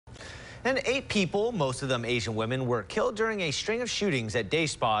And 8 people, most of them Asian women, were killed during a string of shootings at day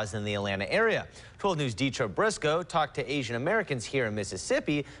spas in the Atlanta area. 12 News' Deetra Briscoe talked to Asian Americans here in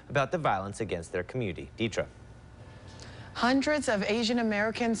Mississippi about the violence against their community. Deetra. Hundreds of Asian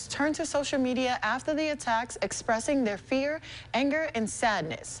Americans turned to social media after the attacks, expressing their fear, anger, and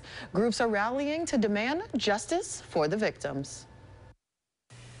sadness. Groups are rallying to demand justice for the victims.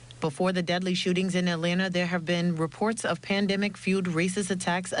 Before the deadly shootings in Atlanta, there have been reports of pandemic-fueled racist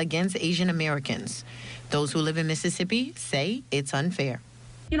attacks against Asian Americans. Those who live in Mississippi say it's unfair.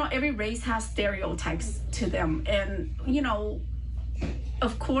 You know, every race has stereotypes to them. And, you know,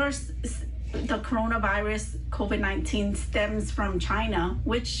 of course, the coronavirus, COVID-19, stems from China,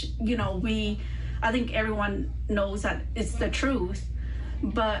 which, you know, I think everyone knows that it's the truth.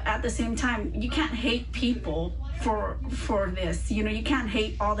 But at the same time, you can't hate people for this. You know, you can't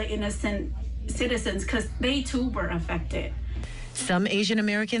hate all the innocent citizens because they too were affected. Some Asian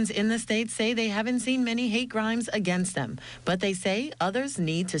Americans in the state say they haven't seen many hate crimes against them, but they say others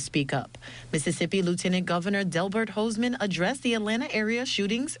need to speak up. Mississippi Lieutenant Governor Delbert Hosemann addressed the Atlanta area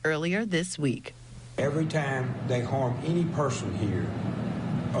shootings earlier this week. Every time they harm any person here,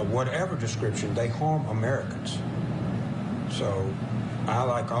 of whatever description, they harm Americans. So I,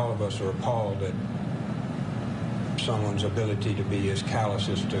 like all of us, are appalled at someone's ability to be as callous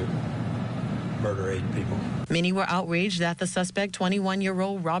as to murder 8 people. Many were outraged that the suspect,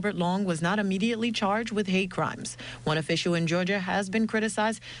 21-year-old Robert Long, was not immediately charged with hate crimes. One official in Georgia has been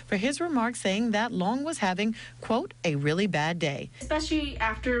criticized for his remarks, saying that Long was having, quote, a really bad day. Especially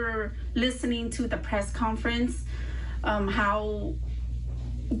after listening to the press conference, how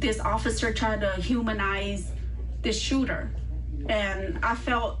this officer tried to humanize this shooter. And I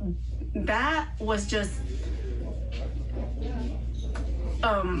felt that was just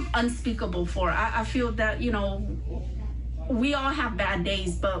unspeakable for. I feel that, you know, we all have bad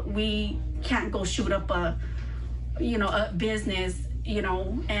days, but we can't go shoot up a business, you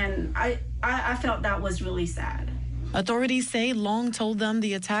know, and I felt that was really sad. Authorities say Long told them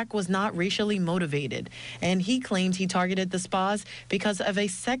the attack was not racially motivated, and he claimed he targeted the spas because of a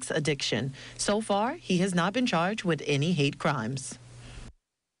sex addiction. So far, he has not been charged with any hate crimes.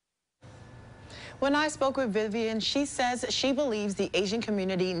 When I spoke with Vivian, she says she believes the Asian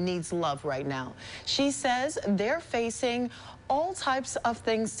community needs love right now. She says they're facing all types of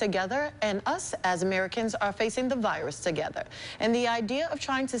things together, and us as Americans are facing the virus together. And the idea of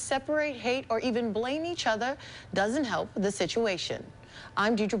trying to separate, hate, or even blame each other doesn't help the situation.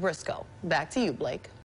 I'm Deetra Briscoe. Back to you, Blake.